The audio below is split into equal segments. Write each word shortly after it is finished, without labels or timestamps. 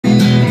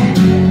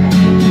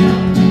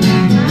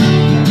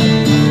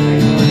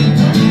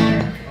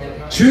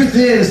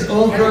truth is,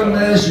 Old Road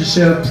Medicine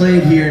Show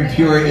played here in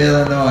Peoria,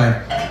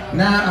 Illinois.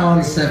 Not on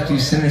the Step 2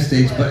 Center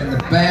Stage, but in the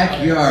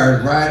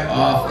backyard right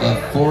off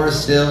of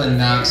Forest Hill in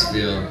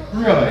Knoxville.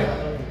 Really?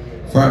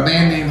 For a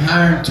man named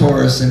Hiram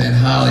Torreson and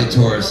Holly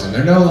Torreson.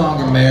 They're no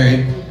longer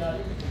married,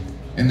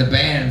 and the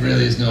band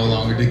really is no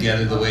longer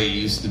together the way it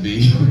used to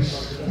be.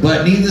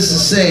 But needless to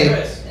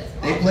say,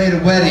 they played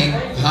a wedding,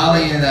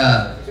 Holly and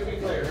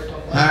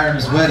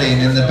Hiram's wedding,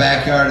 in the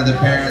backyard of their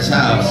parents'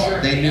 house.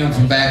 They knew him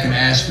from back in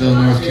Asheville,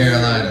 North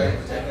Carolina.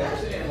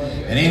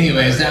 And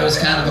anyways, that was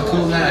kind of a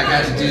cool night. I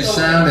got to do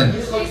sound and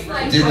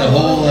did the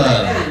whole,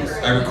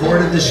 I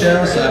recorded the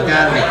show, so I've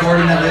got a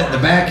recording of it in the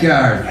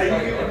backyard.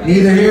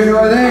 Neither here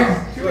nor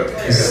there.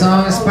 It's a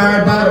song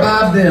inspired by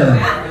Bob Dylan.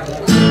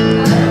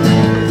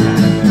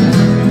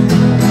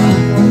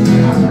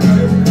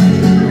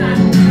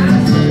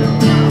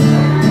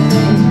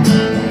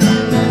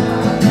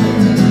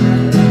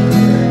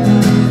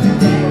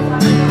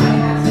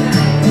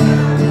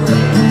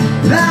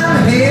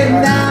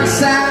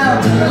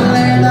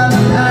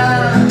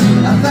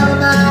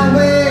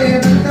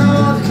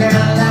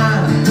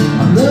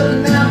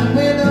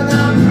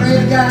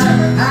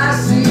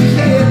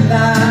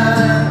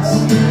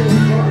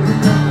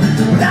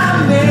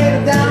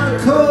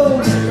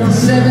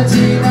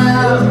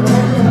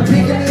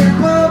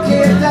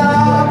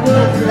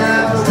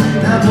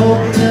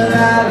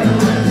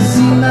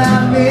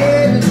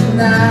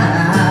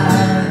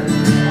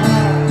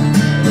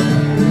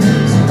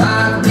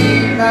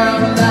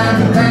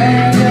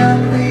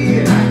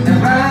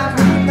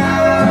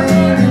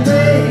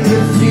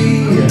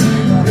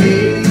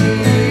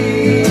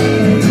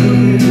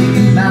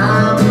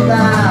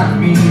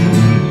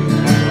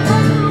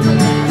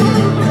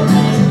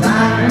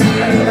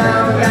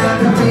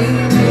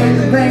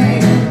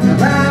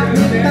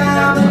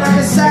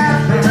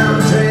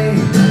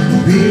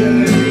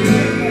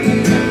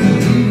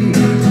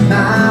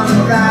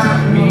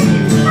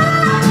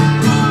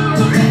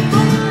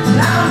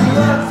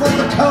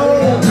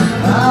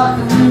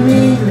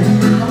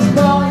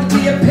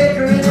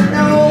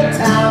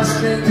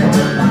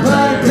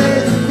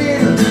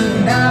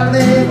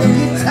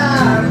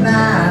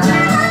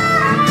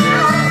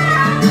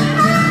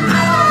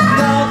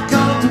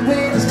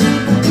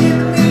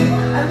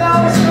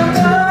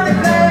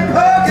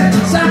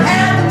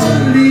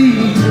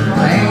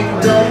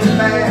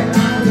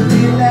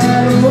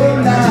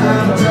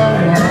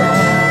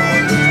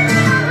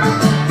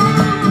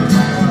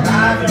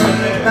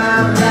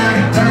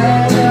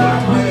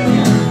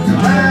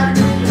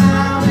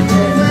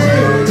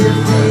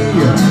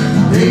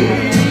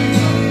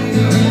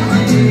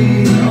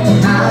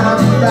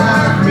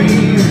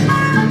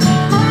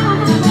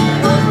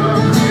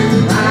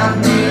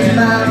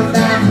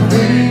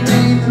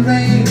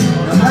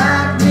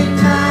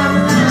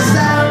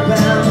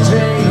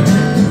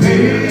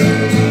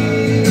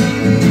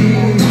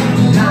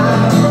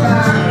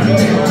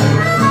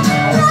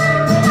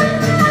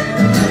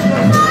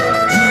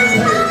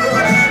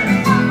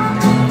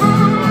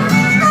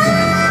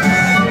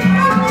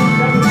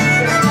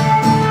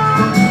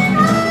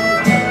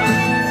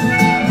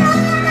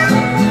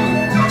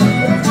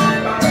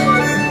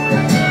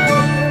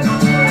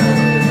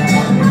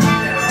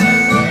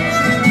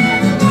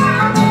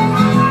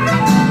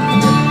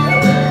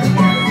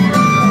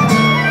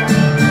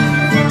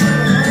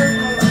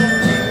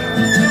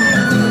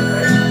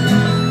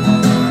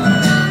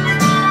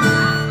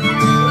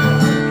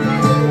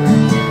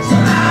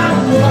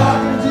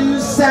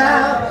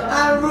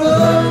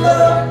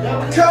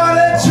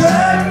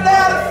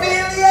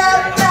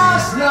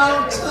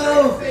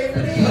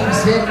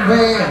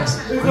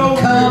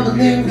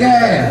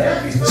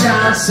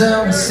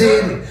 Some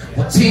city,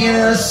 well,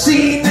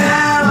 Tennessee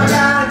now. I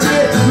gotta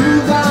get the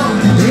move on.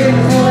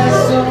 Heading for that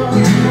song.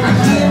 I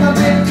hear my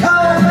big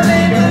coming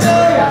in the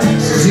door.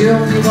 So tell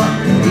me what,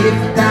 if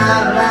you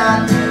die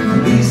right, at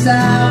least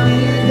I'll be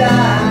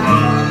die.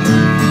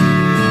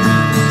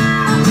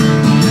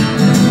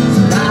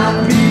 So ride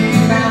me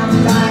down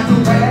like a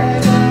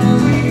wagon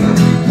wheel.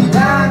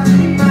 Ride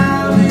me my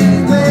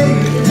way,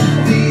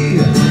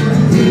 feel,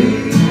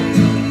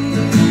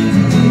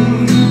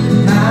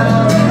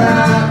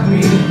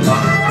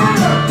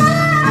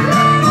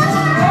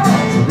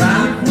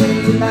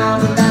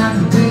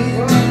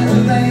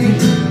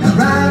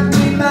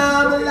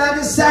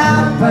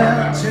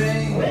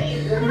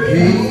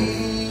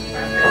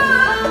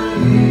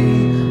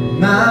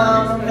 my